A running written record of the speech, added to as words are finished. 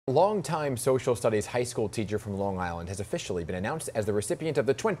Longtime social studies high school teacher from Long Island has officially been announced as the recipient of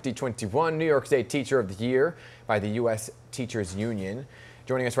the 2021 New York State Teacher of the Year by the U.S. Teachers Union.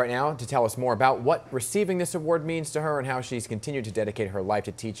 Joining us right now to tell us more about what receiving this award means to her and how she's continued to dedicate her life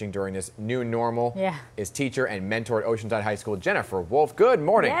to teaching during this new normal is teacher and mentor at Oceanside High School, Jennifer Wolfe. Good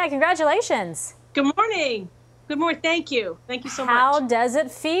morning. Yeah, congratulations. Good morning. Good morning. Thank you. Thank you so much. How does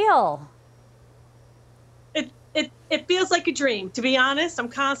it feel? It feels like a dream, to be honest. I'm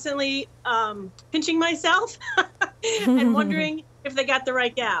constantly pinching myself and wondering if they got the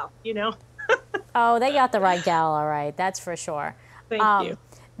right gal, you know? Oh, they got the right gal, all right. That's for sure. Thank you.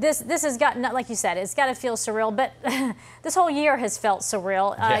 This has got, like you said, it's got to feel surreal, but this whole year has felt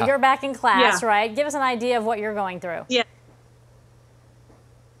surreal. You're back in class, right? Give us an idea of what you're going through. Yeah.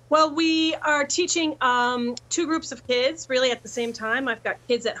 Well, we are teaching two groups of kids really at the same time. I've got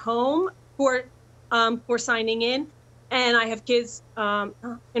kids at home who are signing in, and I have kids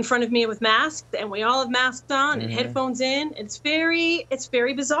in front of me with masks, and we all have masks on and headphones in. It's very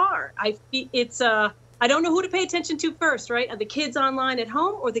bizarre. I don't know who to pay attention to first, right? Are the kids online at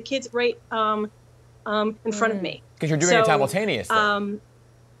home or the kids right in front of me? Because you're doing it simultaneously.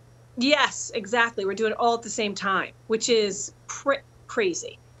 Yes, exactly. We're doing it all at the same time, which is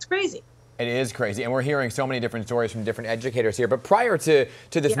crazy. It's crazy. It is crazy, and we're hearing so many different stories from different educators here. But prior to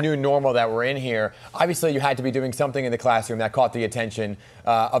this new normal that we're in here, obviously you had to be doing something in the classroom that caught the attention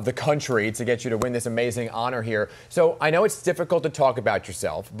of the country to get you to win this amazing honor here. So I know it's difficult to talk about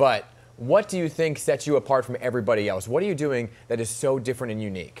yourself, but what do you think sets you apart from everybody else? What are you doing that is so different and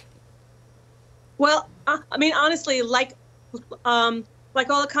unique? Well, I mean, honestly, like all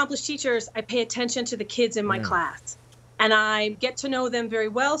accomplished teachers, I pay attention to the kids in my class. And I get to know them very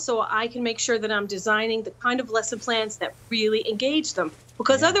well so I can make sure that I'm designing the kind of lesson plans that really engage them.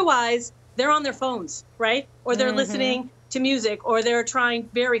 Because otherwise, they're on their phones, right? Or they're listening to music, or they're trying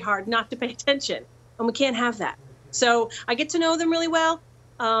very hard not to pay attention. And we can't have that. So I get to know them really well.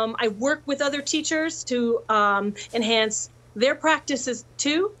 I work with other teachers to enhance their practices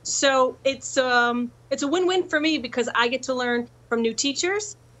too. So it's a win-win for me because I get to learn from new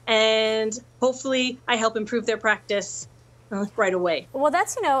teachers, and hopefully I help improve their practice right away. Well,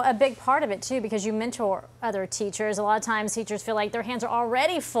 that's, a big part of it too, because you mentor other teachers. A lot of times teachers feel like their hands are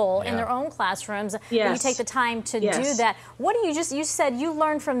already full in their own classrooms. Yes. And you take the time to do that. What do you said you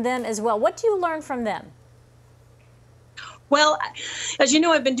learn from them as well. What do you learn from them? Well, as you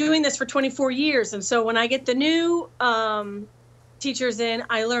know, I've been doing this for 24 years. And so when I get the new teachers in,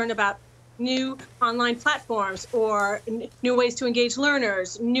 I learn about new online platforms or new ways to engage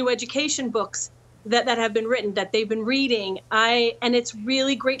learners, new education books that have been written, that they've been reading. And it's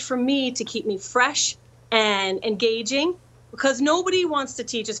really great for me to keep me fresh and engaging, because nobody wants to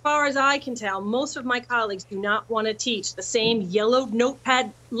teach. As far as I can tell, most of my colleagues do not want to teach the same yellow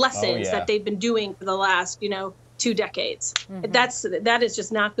notepad lessons that they've been doing for the last, 2 decades. That is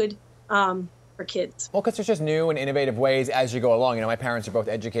just not good for kids. Well, because there's just new and innovative ways as you go along. My parents are both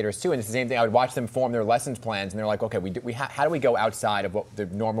educators too, and it's the same thing. I would watch them form their lessons plans, and they're like, okay, how do we go outside of what the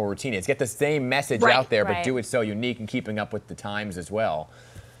normal routine is? Get the same message out there, but do it so unique and keeping up with the times as well.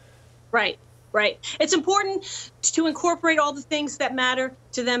 Right. It's important to incorporate all the things that matter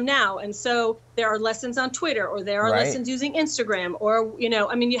to them now. And so there are lessons on Twitter, or there are lessons using Instagram, or,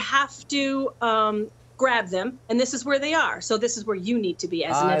 you have to grab them, and this is where they are. So this is where you need to be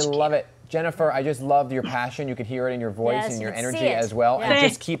as an educator. I love it. Jennifer, I just love your passion. You could hear it in your voice and your energy as well. And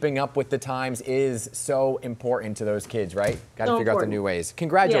just keeping up with the times is so important to those kids, right? Got to figure out the new ways.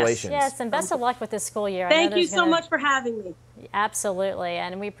 Congratulations. Yes, and best of luck with this school year. Thank you so much for having me. Absolutely,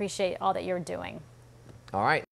 and we appreciate all that you're doing. All right.